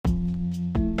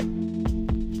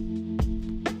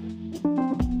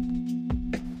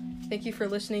Thank you for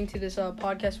listening to this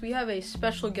podcast. We have a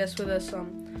special guest with us.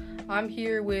 I'm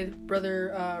here with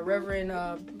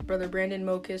Reverend Brother Brandon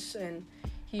Mocas, and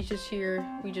he's just here.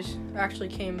 We just actually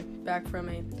came back from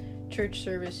a church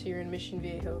service here in Mission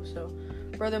Viejo. So,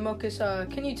 Brother Mocas,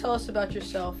 can you tell us about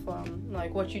yourself,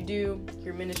 like what you do,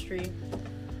 your ministry?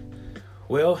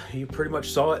 Well, you pretty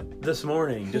much saw it this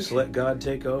morning. Just let God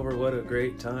take over. What a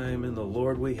great time in the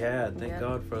Lord we had. Thank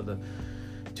God for the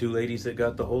two ladies that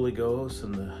got the Holy Ghost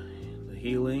and the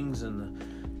healings and the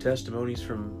testimonies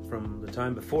from the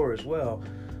time before as well.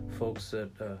 Folks,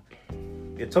 that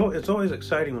it's always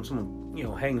exciting when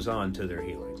someone hangs on to their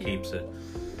healing, keeps it.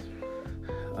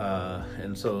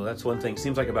 And so that's one thing.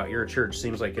 Seems like about your church.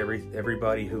 Seems like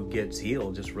everybody who gets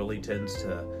healed just really tends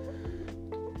to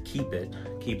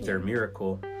keep their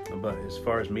miracle. But as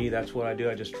far as me, that's what I do.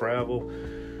 I just travel,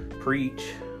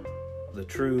 preach the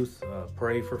truth,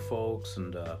 pray for folks,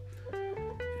 and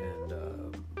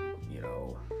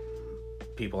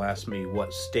people ask me,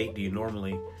 what state do you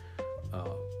normally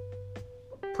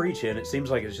preach in? It seems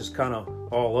like it's just kind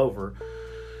of all over.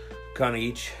 Kind of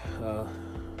each. I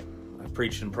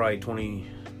preached in probably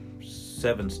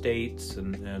 27 states,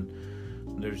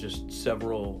 and there's just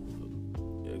several.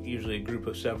 Usually a group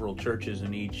of several churches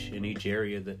in each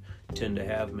area that tend to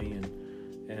have me,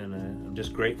 and I'm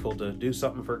just grateful to do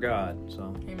something for God.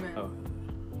 So, amen.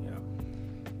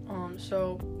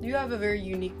 So you have a very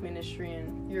unique ministry,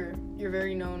 and you're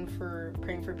very known for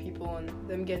praying for people and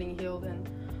them getting healed. And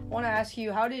I want to ask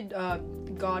you, how did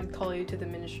God call you to the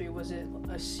ministry? Was it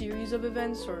a series of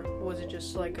events, or was it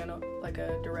just like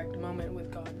a direct moment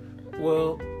with God?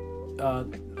 Well,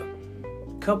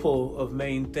 couple of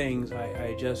main things.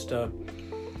 I just of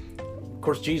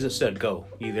course Jesus said, go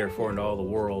ye therefore into all the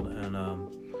world, and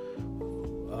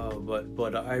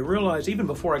but I realized even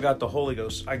before I got the Holy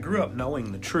Ghost, I grew up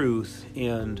knowing the truth,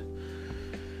 and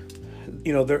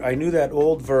I knew that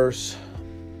old verse,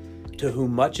 to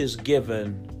whom much is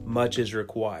given, much is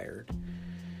required.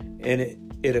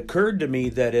 And it occurred to me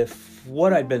that if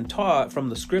what I'd been taught from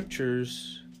the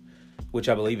scriptures, which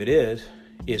I believe it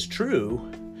is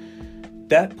true,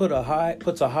 that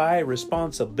puts a high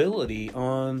responsibility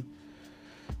on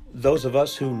those of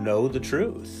us who know the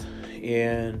truth.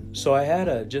 And so I had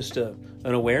an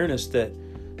awareness that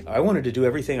I wanted to do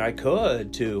everything I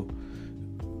could to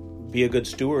be a good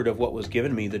steward of what was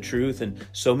given me, the truth. And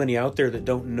so many out there that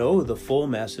don't know the full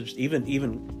message,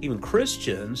 even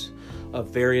Christians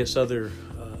of various other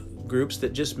groups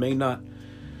that just may not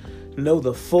know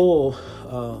the full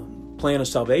plan of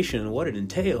salvation and what it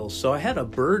entails. So I had a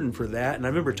burden for that. And I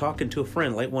remember talking to a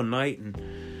friend late one night, and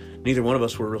neither one of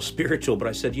us were real spiritual, but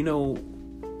I said,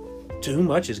 to whom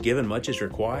much is given, much is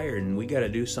required, and we got to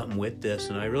do something with this.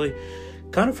 And I really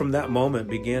kind of from that moment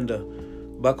began to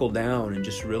buckle down and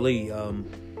just really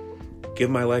give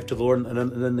my life to the Lord. And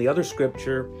then the other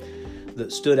scripture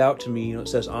that stood out to me, it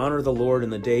says, honor the Lord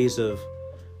in the days of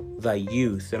thy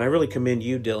youth. And I really commend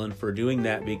you, Dylan, for doing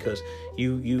that, because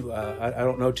I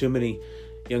don't know too many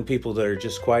young people that are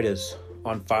just quite as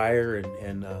on fire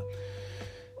and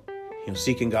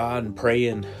seeking God and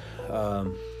praying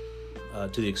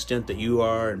to the extent that you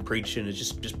are, and preaching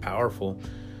is just powerful.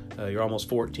 You're almost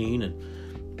 14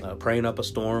 and praying up a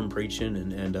storm, preaching,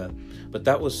 but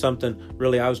that was something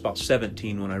really. I was about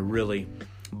 17 when I really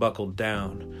buckled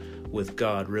down with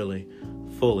God, really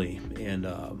fully, and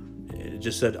it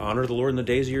just said, honor the Lord in the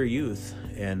days of your youth,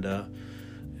 and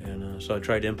so I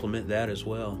tried to implement that as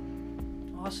well.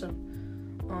 Awesome.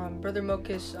 Brother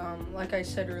Mocas, like I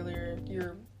said earlier,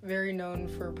 you're very known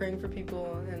for praying for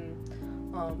people and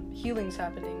healings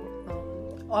happening,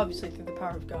 obviously through the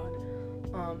power of God.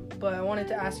 But I wanted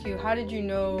to ask you, how did you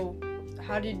know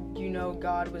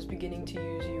God was beginning to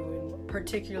use you, and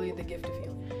particularly the gift of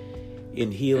healing?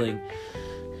 In healing,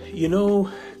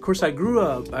 of course, I grew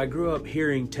up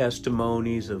hearing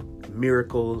testimonies of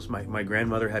miracles. My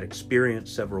grandmother had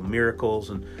experienced several miracles,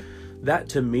 and that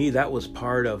to me, that was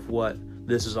part of what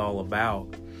this is all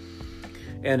about.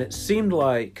 And it seemed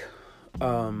like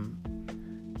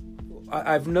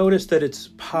I've noticed that it's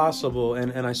possible,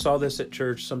 and I saw this at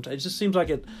church sometimes. It just seems like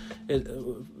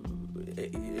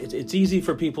it's easy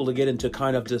for people to get into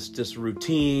kind of this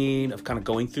routine of kind of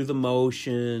going through the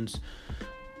motions,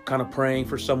 kind of praying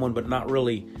for someone, but not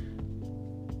really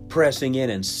pressing in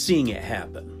and seeing it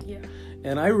happen. Yeah.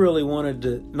 And I really wanted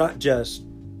to not just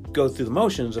go through the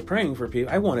motions of praying for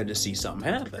people. I wanted to see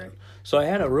something happen. Right. So I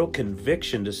had a real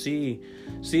conviction to see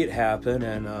it happen,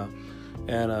 and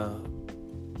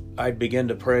I'd begin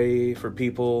to pray for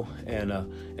people, and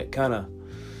it kind of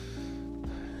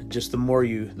just the more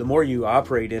you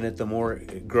operate in it, the more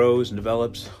it grows and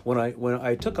develops. When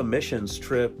I took a missions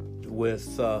trip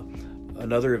with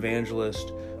another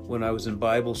evangelist when I was in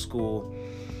Bible school.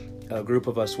 A group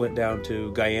of us went down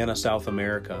to Guyana, South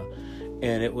America,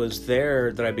 and it was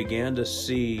there that I began to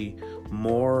see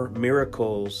more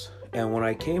miracles. And when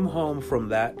I came home from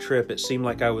that trip, it seemed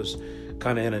like I was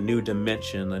kind of in a new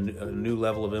dimension, a new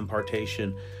level of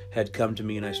impartation had come to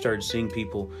me, and I started seeing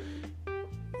people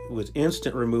with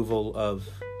instant removal of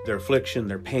their affliction,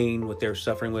 their pain, what they're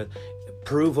suffering with,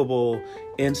 provable,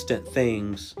 instant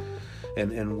things.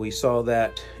 And we saw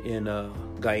that in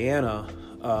Guyana.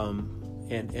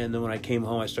 And then when I came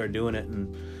home, I started doing it.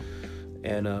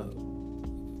 And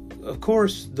of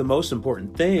course, the most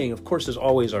important thing, of course, is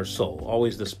always our soul,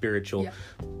 always the spiritual. Yeah.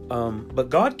 But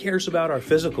God cares about our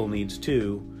physical needs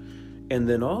too. And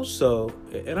then also,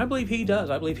 and I believe He does.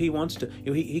 I believe He wants to.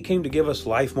 He came to give us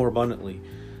life more abundantly.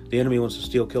 The enemy wants to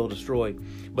steal, kill, destroy.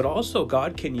 But also,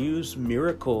 God can use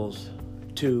miracles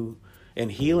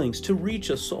and healings to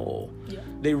reach a soul. Yeah.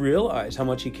 They realize how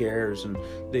much He cares, and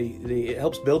it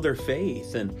helps build their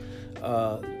faith. And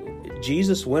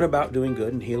Jesus went about doing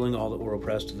good and healing all that were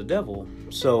oppressed of the devil.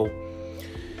 So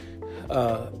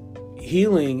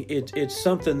healing, it's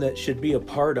something that should be a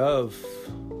part of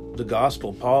the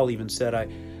gospel. Paul even said,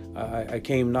 I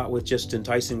came not with just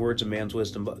enticing words of man's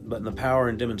wisdom, but in the power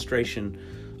and demonstration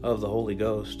of the Holy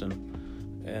Ghost.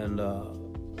 And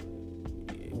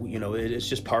it's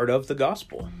just part of the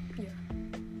gospel. Yeah.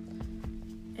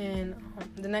 And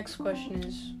the next question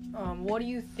is, what do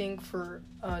you think for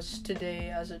us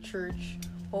today as a church,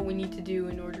 what we need to do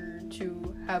in order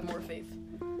to have more faith?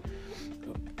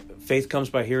 Faith comes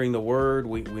by hearing the Word.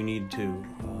 We need to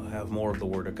have more of the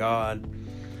Word of God,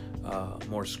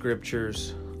 more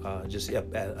scriptures, just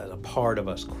as a part of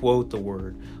us. Quote the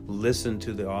Word, listen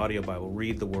to the audio Bible,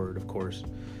 read the Word, of course.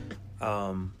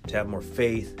 To have more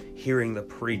faith, hearing the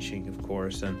preaching, of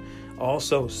course, and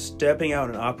also stepping out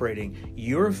and operating.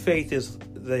 Your faith is,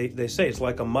 they say, it's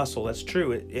like a muscle. That's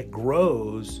true. It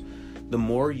grows the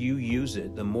more you use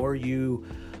it. The more you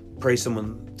pray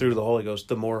someone through the Holy Ghost,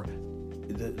 the more,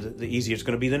 the easier it's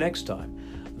going to be the next time.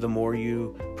 The more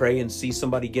you pray and see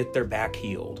somebody get their back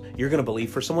healed, you're going to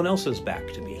believe for someone else's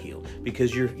back to be healed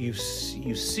because you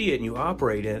see it and you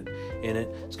operate in it.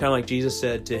 It's kind of like Jesus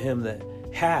said to him that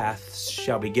hath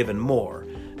shall be given more.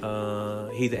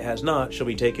 He that has not shall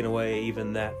be taken away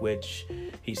even that which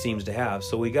he seems to have.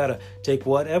 So we got to take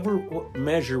whatever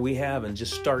measure we have and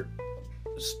just start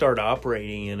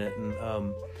operating in it,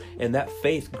 and that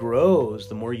faith grows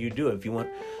the more you do it. If you want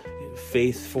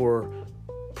faith for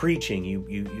preaching, you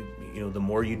the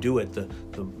more you do it, the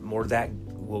more that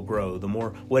will grow. The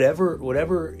more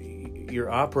whatever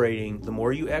you're operating, the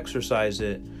more you exercise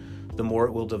it, the more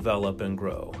it will develop and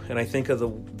grow. And I think of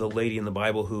the lady in the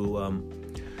Bible who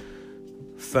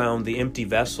found the empty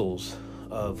vessels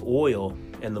of oil,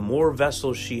 and the more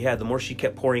vessels she had, the more she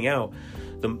kept pouring out,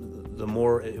 the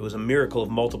more it was a miracle of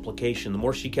multiplication. The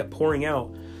more she kept pouring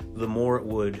out, the more it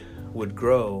would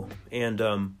grow. And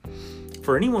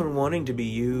for anyone wanting to be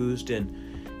used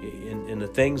in the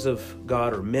things of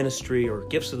God or ministry or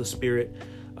gifts of the Spirit,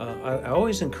 I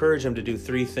always encourage them to do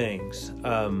three things.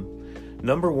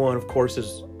 Number one, of course,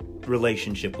 is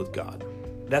relationship with God.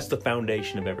 That's the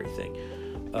foundation of everything.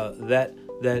 That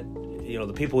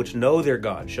the people which know their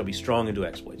God shall be strong and do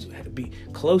exploits. Be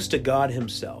close to God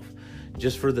Himself,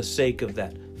 just for the sake of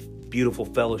that beautiful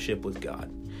fellowship with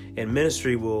God. And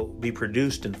ministry will be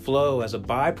produced and flow as a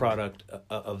byproduct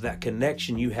of that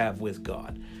connection you have with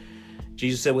God.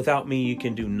 Jesus said, "Without me, you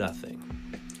can do nothing."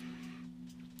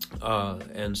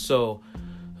 And so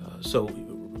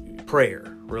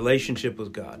prayer, relationship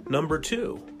with God. Number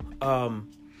two,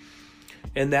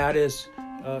 and that is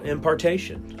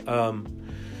impartation.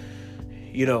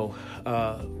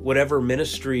 Whatever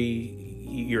ministry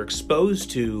you're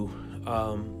exposed to,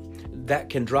 that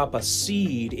can drop a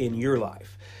seed in your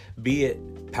life. Be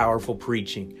it powerful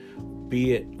preaching,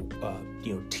 be it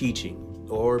teaching,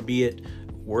 or be it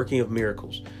working of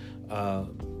miracles,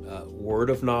 word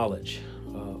of knowledge,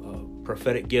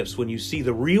 prophetic gifts. When you see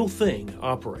the real thing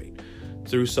operate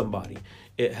through somebody,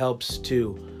 it helps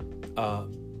to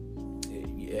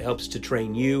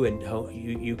train you, and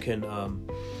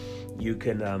you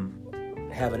can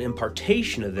have an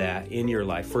impartation of that in your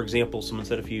life. For example, someone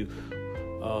said if you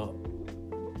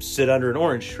sit under an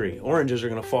orange tree, oranges are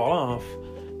going to fall off,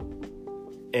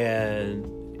 and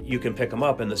you can pick them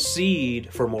up, and the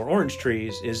seed for more orange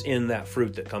trees is in that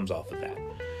fruit that comes off of that.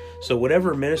 So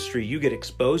whatever ministry you get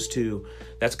exposed to,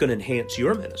 that's going to enhance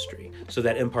your ministry. So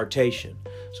that impartation.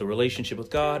 So relationship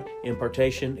with God,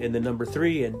 impartation. And then number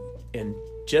three, and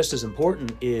just as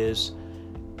important, is,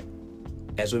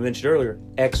 as we mentioned earlier,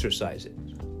 exercise it.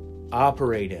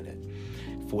 Operate in it.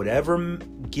 life, whatever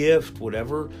gift,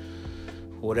 whatever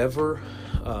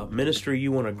ministry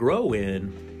you want to grow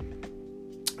in,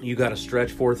 you got to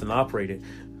stretch forth and operate it.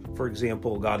 For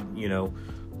example, God,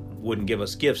 wouldn't give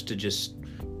us gifts to just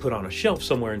put on a shelf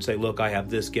somewhere and say, look, I have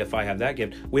this gift, I have that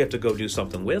gift. We have to go do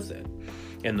something with it.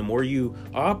 And the more you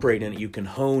operate in it, you can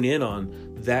hone in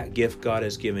on that gift God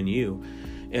has given you.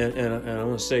 And I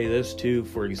want to say this too.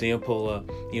 For example,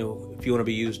 if you want to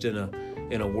be used in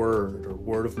a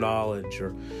word of knowledge,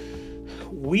 or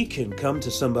we can come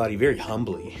to somebody very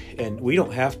humbly, and we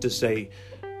don't have to say,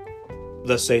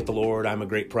 thus saith the Lord, I'm a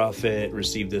great prophet,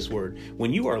 receive this word.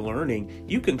 When you are learning,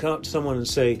 you can come up to someone and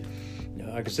say,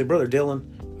 I can say, Brother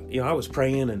Dylan, I was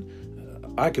praying,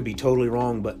 and I could be totally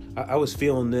wrong, but I was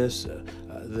feeling this,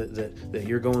 that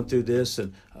you're going through this,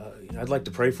 and I'd like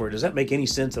to pray for it. Does that make any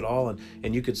sense at all?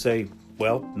 And you could say,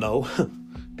 well, no,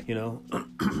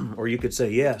 or you could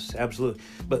say, yes, absolutely.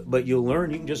 But you'll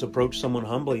learn, you can just approach someone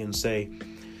humbly and say,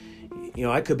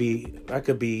 I could be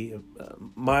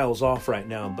miles off right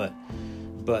now,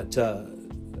 but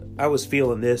I was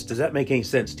feeling this. Does that make any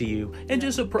sense to you? And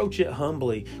just approach it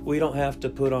humbly. We don't have to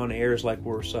put on airs like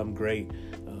we're some great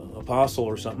apostle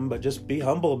or something, but just be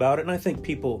humble about it. And I think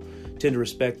people tend to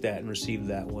respect that and receive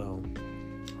that well.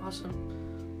 Awesome.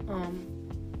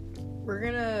 We're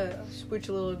gonna switch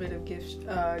a little bit of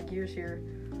gears here.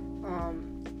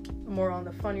 More on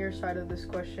the funnier side of this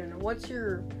question. What's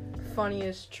your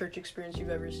funniest church experience you've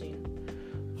ever seen?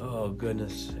 Oh,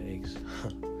 goodness sakes.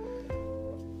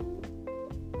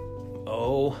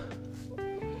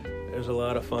 There's a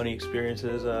lot of funny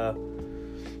experiences. I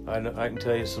can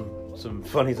tell you some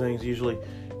funny things. Usually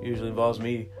involves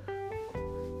me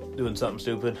doing something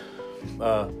stupid.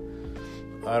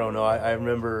 I don't know. I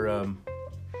remember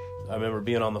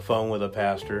being on the phone with a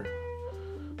pastor,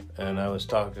 and I was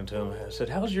talking to him. I said,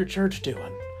 "How's your church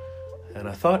doing?" And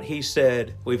I thought he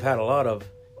said, "We've had a lot of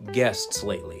guests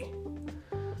lately."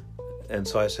 And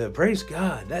so I said, "Praise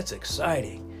God, that's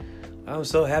exciting. I'm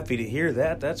so happy to hear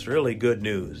that. That's really good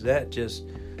news. That just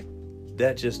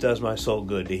does my soul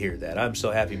good to hear that. I'm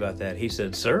so happy about that." He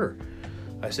said, "Sir?"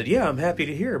 I said, "Yeah, I'm happy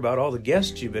to hear about all the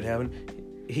guests you've been having."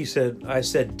 He said, "I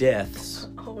said deaths."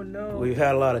 Oh, no. We've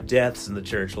had a lot of deaths in the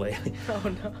church lately.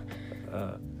 Oh,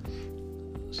 no.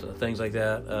 So things like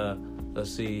that.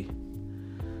 Let's see.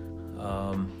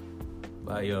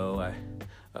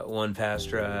 One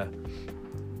pastor,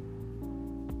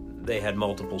 they had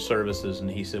multiple services, and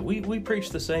he said, we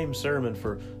preached the same sermon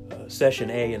for session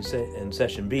A and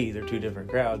session B. They're two different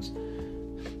crowds.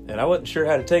 And I wasn't sure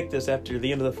how to take this. After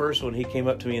the end of the first one, he came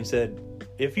up to me and said,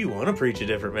 "If you want to preach a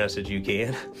different message, you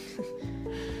can."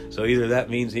 So either that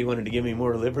means he wanted to give me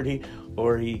more liberty,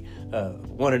 or he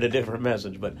wanted a different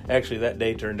message. But actually that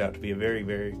day turned out to be a very,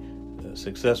 very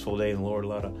successful day in the Lord. A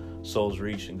lot of souls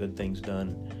reached and good things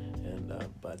done.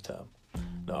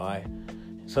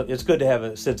 So it's good to have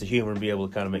a sense of humor and be able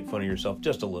to kind of make fun of yourself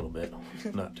just a little bit.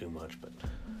 Not too much, but.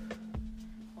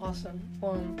 Awesome.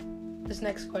 Well, this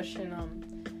next question,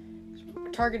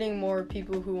 targeting more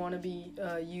people who want to be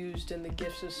used in the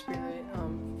gifts of Spirit.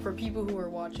 For people who are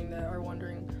watching that are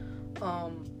wondering,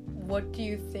 what do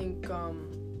you think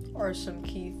are some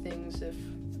key things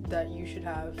that you should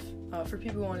have for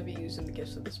people who want to be used in the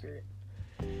gifts of the Spirit?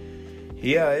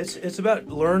 Yeah, it's about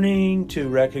learning to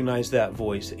recognize that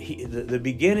voice. The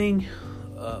beginning,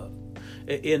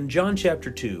 in John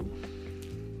chapter 2,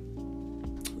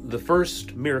 the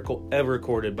first miracle ever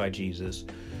recorded by Jesus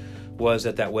was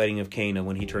at that wedding of Cana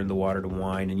when he turned the water to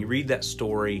wine. And you read that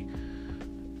story.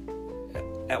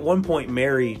 At one point,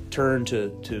 Mary turned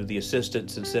to the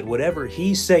assistants and said, "Whatever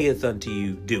he saith unto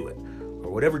you, do it." Or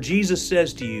whatever Jesus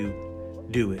says to you,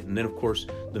 do it. And then, of course,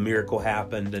 the miracle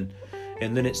happened.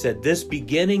 And then it said, "This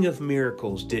beginning of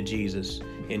miracles did Jesus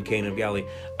in Cana of Galilee."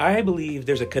 I believe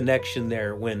there's a connection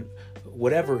there. When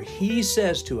whatever he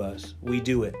says to us, we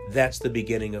do it. That's the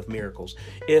beginning of miracles.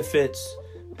 If it's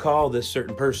call this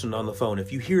certain person on the phone,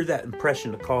 if you hear that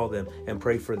impression to call them and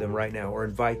pray for them right now, or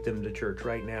invite them to church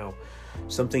right now,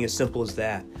 something as simple as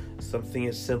that, something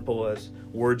as simple as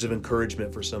words of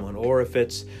encouragement for someone, or if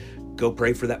it's go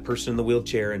pray for that person in the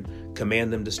wheelchair and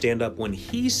command them to stand up when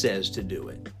he says to do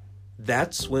it,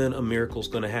 that's when a miracle's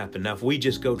going to happen. Now, if we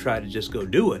just go try to just go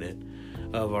doing it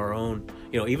of our own,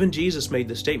 even Jesus made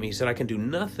the statement. He said, "I can do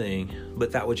nothing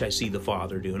but that which I see the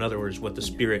Father do." In other words, what the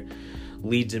Spirit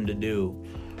leads him to do.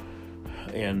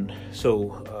 And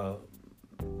so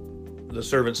the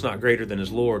servant's not greater than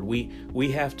his Lord.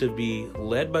 We have to be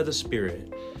led by the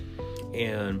Spirit,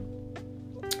 and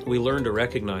we learn to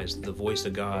recognize the voice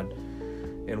of God.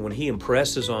 And when he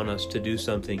impresses on us to do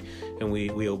something and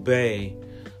we obey,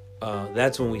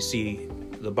 that's when we see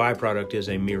the byproduct is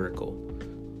a miracle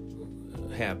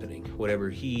happening, whatever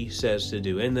he says to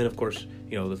do. And then, of course,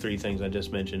 the three things I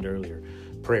just mentioned earlier: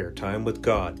 prayer, time with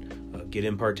God, get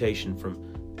impartation from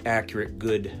accurate,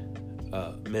 good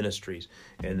ministries,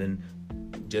 and then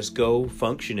just go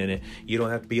function in it. You don't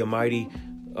have to be a mighty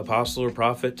apostle or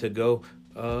prophet to go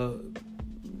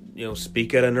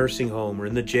speak at a nursing home or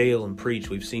in the jail and preach.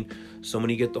 We've seen so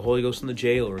many get the Holy Ghost in the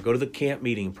jail, or go to the camp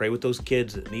meeting and pray with those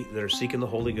kids that are seeking the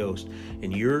Holy Ghost,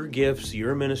 and your gifts,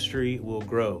 your ministry will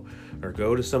grow. Or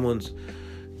go to someone's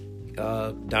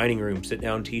dining room, sit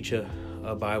down, teach a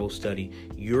Bible study.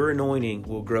 Your anointing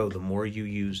will grow the more you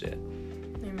use it.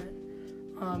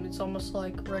 Amen. It's almost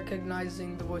like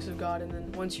recognizing the voice of God, and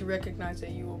then once you recognize it,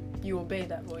 you obey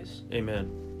that voice. Amen.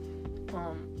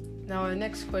 Now, our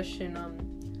next question: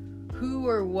 who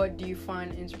or what do you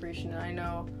find inspiration? I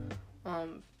know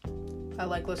I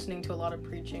like listening to a lot of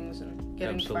preachings and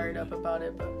getting fired up about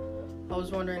it, but I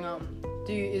was wondering,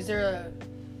 is there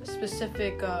a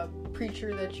specific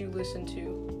preacher that you listen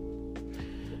to?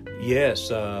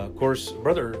 Yes, of course,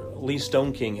 Brother Lee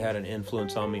Stoneking had an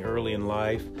influence on me early in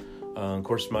life. Of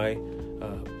course, my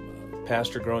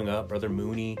pastor growing up, Brother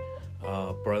Mooney,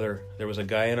 there was a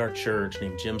guy in our church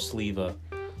named Jim Sleva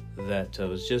that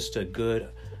was just a good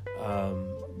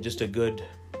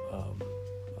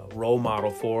role model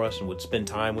for us, and would spend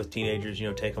time with teenagers,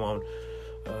 take them on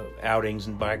outings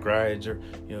and bike rides, or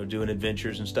doing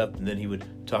adventures and stuff. And then he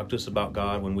would talk to us about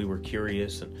God when we were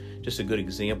curious, and just a good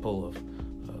example of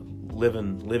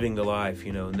living the life,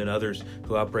 and then others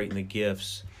who operate in the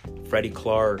gifts, Freddie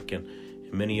Clark and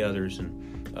many others.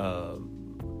 And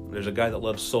there's a guy that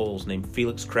loves souls named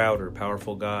Felix Crowder, a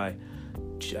powerful guy.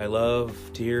 I love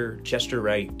to hear Chester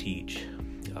Wright teach.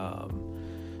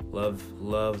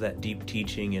 Love that deep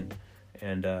teaching,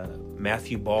 and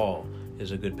Matthew Ball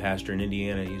is a good pastor in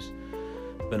Indiana. He's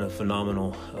been a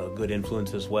phenomenal, good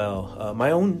influence as well.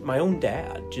 My own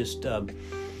dad,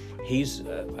 he's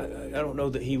I don't know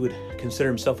that he would consider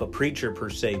himself a preacher per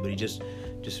se, but he just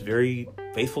very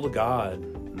faithful to God,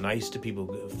 nice to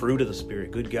people, fruit of the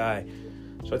Spirit, good guy.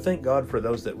 So I thank God for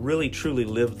those that really truly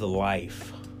live the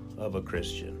life of a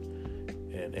Christian,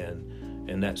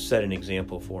 and that set an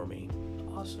example for me.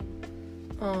 Awesome.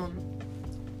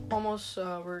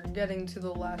 We're getting to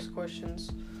the last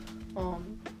questions.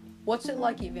 What's it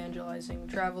like evangelizing,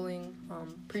 traveling,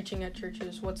 preaching at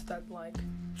churches? What's that like?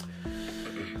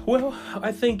 Well,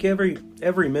 I think every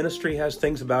ministry has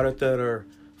things about it that are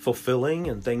fulfilling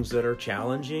and things that are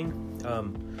challenging.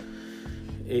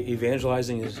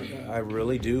 Evangelizing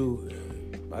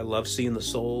I love seeing the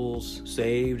souls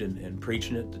saved and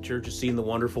preaching at the churches, seeing the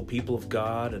wonderful people of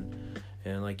God,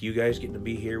 and like you guys getting to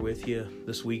be here with you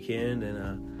this weekend,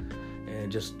 and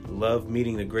just love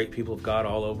meeting the great people of God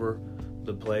all over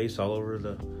the place, all over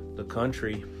the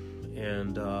country,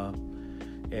 and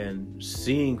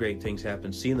seeing great things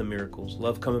happen, seeing the miracles.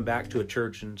 Love coming back to a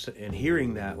church and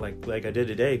hearing that, like I did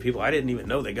today. People I didn't even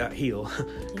know they got healed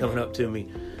coming up to me.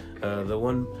 The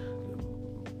one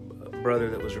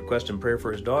brother that was requesting prayer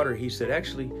for his daughter, he said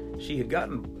actually she had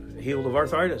gotten healed of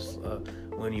arthritis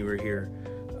when you were here.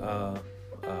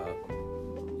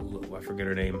 I forget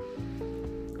her name,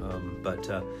 but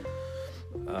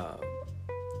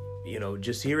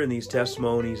just hearing these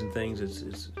testimonies and things,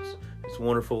 it's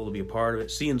wonderful to be a part of it.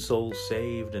 Seeing souls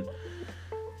saved, and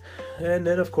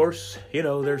then of course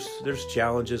there's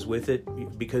challenges with it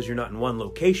because you're not in one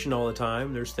location all the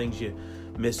time. There's things you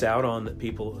miss out on that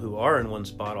people who are in one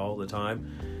spot all the time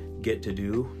get to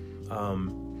do.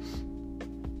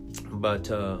 But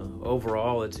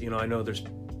overall, it's I know there's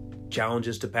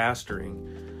challenges to pastoring,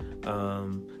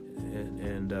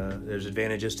 and there's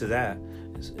advantages to that,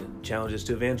 challenges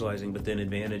to evangelizing, but then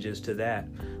advantages to that.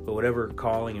 But whatever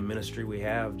calling and ministry we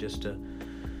have, just to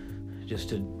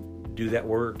do that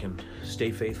work and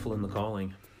stay faithful in the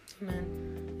calling.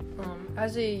 Amen.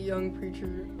 As a young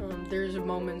preacher, there's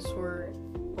moments where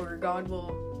God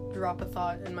will drop a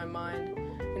thought in my mind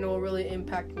and it will really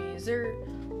impact me. Is there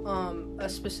a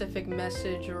specific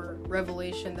message or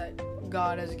revelation that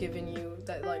God has given you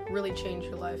that really changed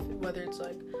your life, whether it's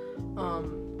a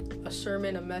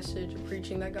sermon, a message, a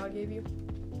preaching that God gave you?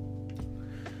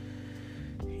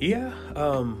 Yeah,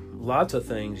 lots of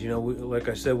things. Like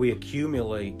I said, we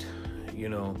accumulate,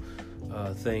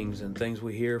 things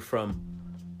we hear from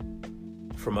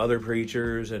other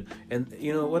preachers, and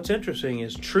what's interesting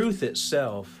is truth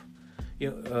itself.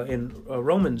 In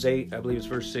Romans 8, I believe it's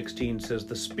verse 16, says,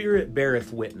 "The Spirit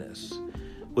beareth witness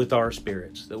with our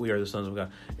spirits that we are the sons of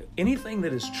God." Anything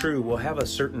that is true will have a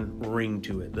certain ring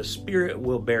to it. The Spirit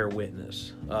will bear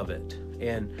witness of it.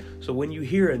 And so when you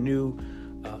hear a new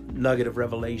nugget of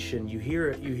revelation. You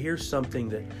hear something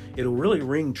that it'll really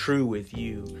ring true with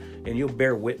you, and you'll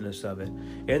bear witness of it.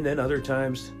 And then other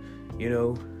times,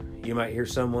 you might hear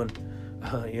someone,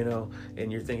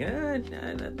 and you're thinking,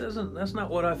 that's not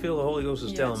what I feel the Holy Ghost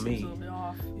is telling me. A little bit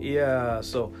off. Yeah,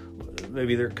 so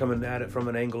maybe they're coming at it from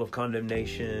an angle of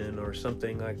condemnation or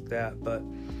something like that. But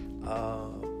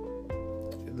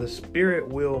the Spirit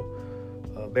will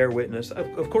bear witness.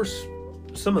 Of course,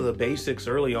 some of the basics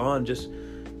early on, just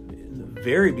in the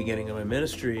very beginning of my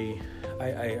ministry,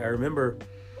 I remember,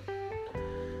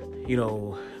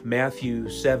 Matthew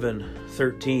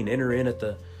 7:13, enter in at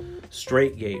the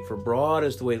straight gate, for broad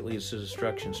is the way that leads to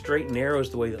destruction, straight and narrow is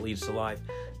the way that leads to life.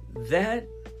 That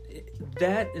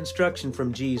instruction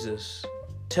from Jesus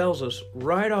tells us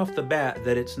right off the bat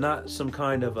that it's not some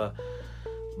kind of a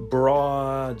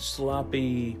broad,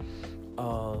 sloppy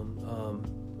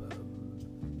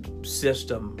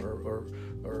system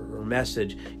or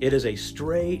message. It is a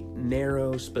straight,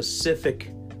 narrow,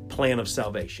 specific plan of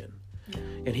salvation.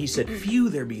 And he said, few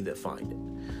there be that find it.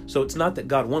 So it's not that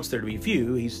God wants there to be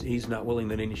few. He's not willing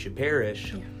that any should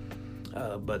perish,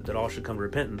 but that all should come to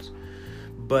repentance.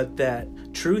 But that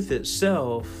truth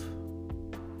itself,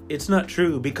 it's not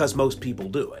true because most people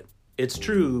do it. It's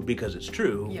true because it's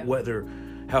true,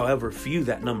 however few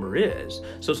that number is.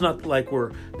 So it's not like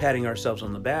we're patting ourselves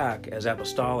on the back as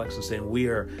apostolics and saying we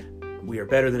are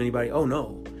better than anybody. Oh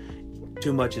no,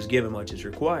 too much is given, much is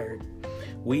required.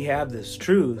 We have this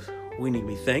truth. We need to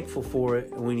be thankful for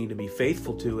it, and we need to be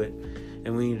faithful to it,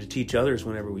 and we need to teach others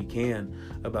whenever we can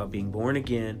about being born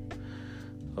again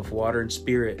of water and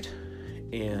spirit.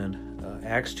 And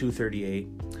Acts 2:38,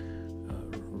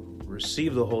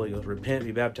 receive the Holy Ghost, repent,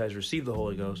 be baptized, receive the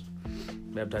Holy Ghost,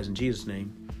 baptized in Jesus'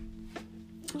 name.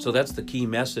 So that's the key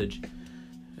message.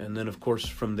 And then, of course,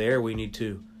 from there we need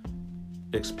to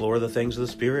explore the things of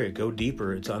the Spirit, go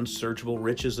deeper. It's unsearchable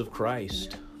riches of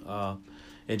Christ.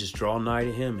 And just draw nigh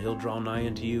to Him. He'll draw nigh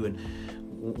unto you. And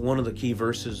one of the key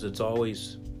verses that's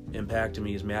always impacted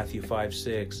me is Matthew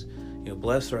 5:6.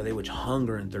 Blessed are they which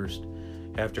hunger and thirst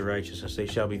after righteousness, they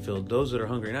shall be filled. Those that are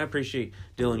hungry. And I appreciate,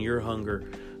 Dylan, your hunger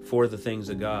for the things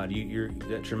of God. You're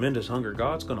that tremendous hunger.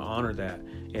 God's going to honor that.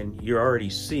 And you're already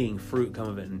seeing fruit come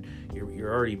of it. And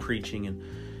you're already preaching and,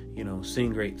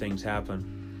 seeing great things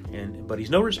happen. But He's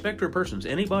no respecter of persons.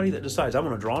 Anybody that decides, I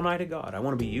want to draw nigh to God, I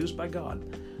want to be used by God,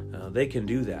 they can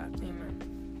do that. Amen.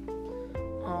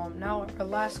 Now, our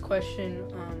last question.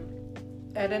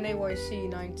 At NAYC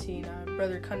 19,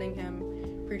 Brother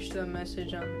Cunningham preached a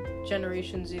message on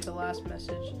Generation Z, the last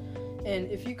message. And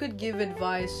if you could give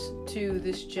advice to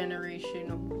this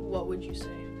generation, what would you say?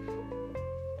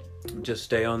 Just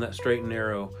stay on that straight and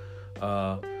narrow.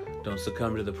 Don't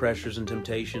succumb to the pressures and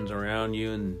temptations around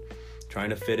you and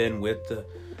trying to fit in with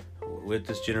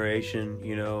this generation.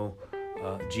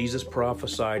 Jesus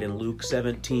prophesied in Luke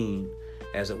 17,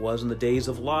 as it was in the days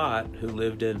of Lot, who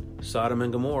lived in Sodom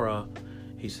and Gomorrah.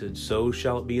 He said, so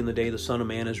shall it be in the day the Son of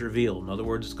Man is revealed. In other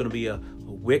words, it's going to be a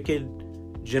wicked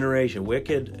generation,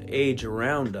 wicked age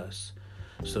around us.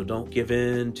 So don't give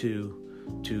in to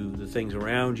the things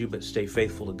around you, but stay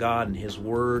faithful to God and His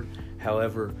Word,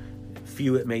 however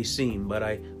few it may seem. But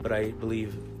I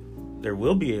believe there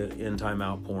will be an end time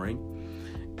outpouring,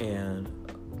 and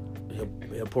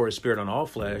He'll pour His Spirit on all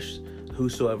flesh.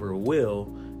 Whosoever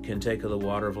will can take of the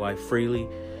water of life freely.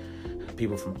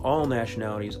 People from all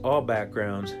nationalities, all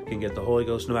backgrounds can get the Holy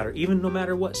Ghost, no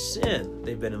matter what sin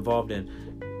they've been involved in.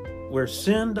 Where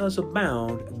sin does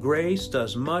abound, grace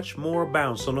does much more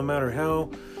abound. So no matter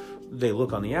how they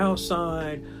look on the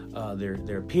outside,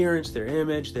 their appearance, their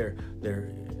image, their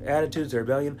attitudes, their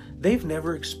rebellion,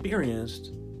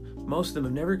 most of them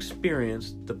have never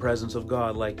experienced the presence of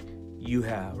God like you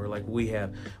have, or like we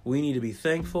have. We need to be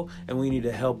thankful, and we need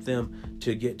to help them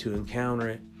to get to encounter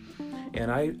it. And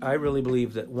I really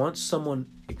believe that once someone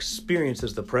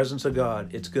experiences the presence of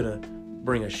God, it's going to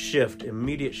bring a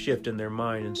immediate shift in their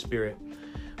mind and spirit,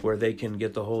 where they can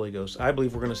get the Holy Ghost. I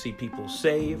believe we're going to see people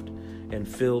saved and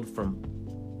filled from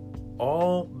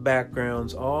all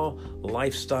backgrounds, all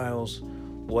lifestyles,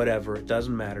 whatever. It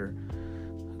doesn't matter.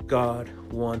 God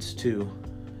wants to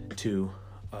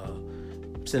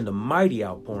send a mighty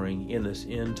outpouring in this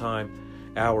end time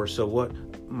hour. So what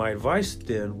my advice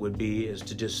then would be is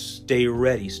to just stay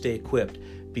ready, stay equipped,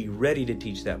 be ready to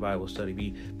teach that Bible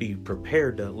study, be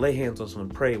prepared to lay hands on someone,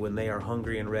 pray when they are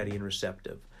hungry and ready and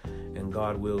receptive, and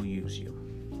God will use you.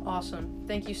 Awesome.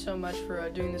 Thank you so much for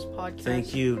doing this podcast.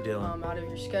 Thank you, Dylan. Out of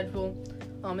your schedule.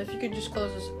 If you could just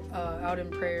close us out in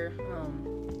prayer.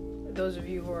 Those of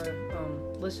you who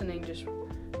are listening, just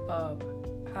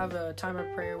have a time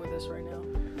of prayer with us right now.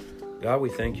 God, we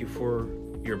thank you for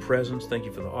your presence. Thank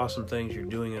you for the awesome things you're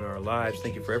doing in our lives.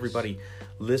 Thank you for everybody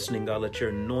listening, God. Let your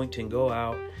anointing go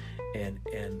out and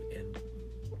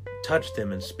touch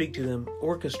them and speak to them,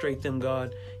 orchestrate them,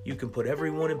 God. You can put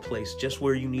everyone in place just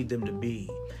where you need them to be.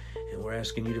 And we're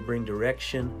asking you to bring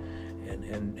direction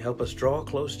and help us draw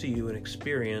close to you and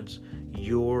experience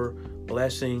your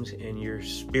blessings and your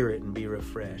spirit and be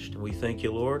refreshed. And we thank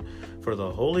you, Lord, for the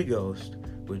Holy Ghost,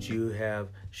 which you have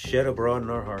shed abroad in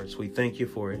our hearts. We thank you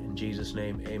for it. In Jesus'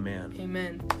 name, amen.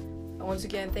 Amen. Once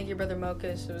again, thank you, Brother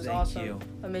Mocas. It was Thank awesome. you.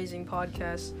 Amazing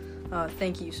podcast.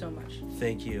 Thank you so much.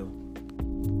 Thank you.